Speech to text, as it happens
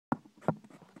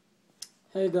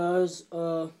Hey guys,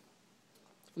 I'm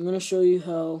gonna show you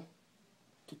how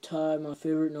to tie my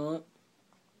favorite knot.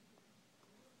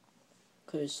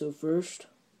 Okay, so first,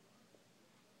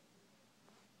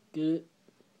 get it,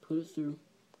 put it through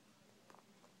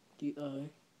the eye.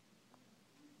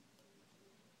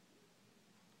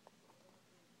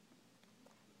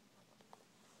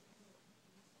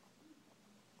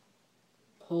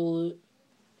 Pull it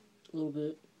a little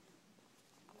bit.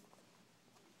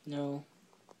 Now,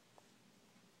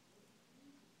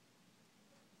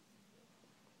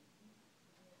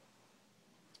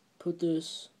 put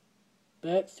this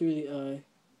back through the eye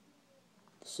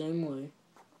the same way.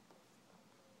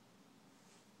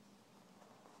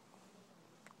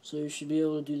 So you should be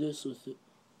able to do this with it.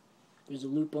 There's a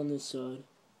loop on this side,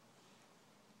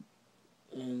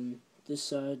 and this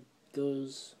side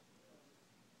goes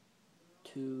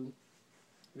to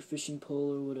your fishing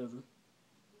pole or whatever.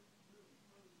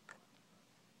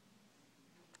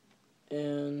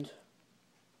 And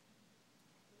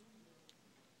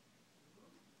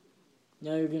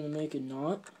now you're going to make a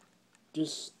knot,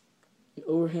 just an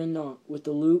overhand knot with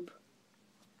the loop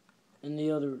and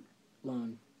the other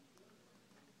line.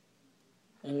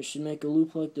 And it should make a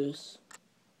loop like this.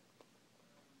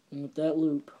 And with that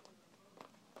loop,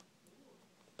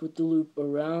 put the loop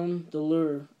around the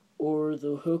lure or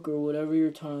the hook or whatever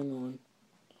you're tying on.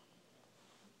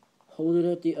 Hold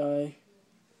it at the eye,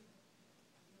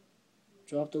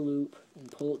 drop the loop,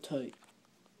 and pull it tight.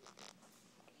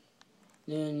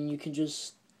 Then you can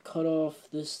just cut off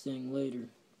this thing later.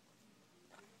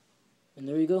 And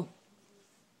there you go.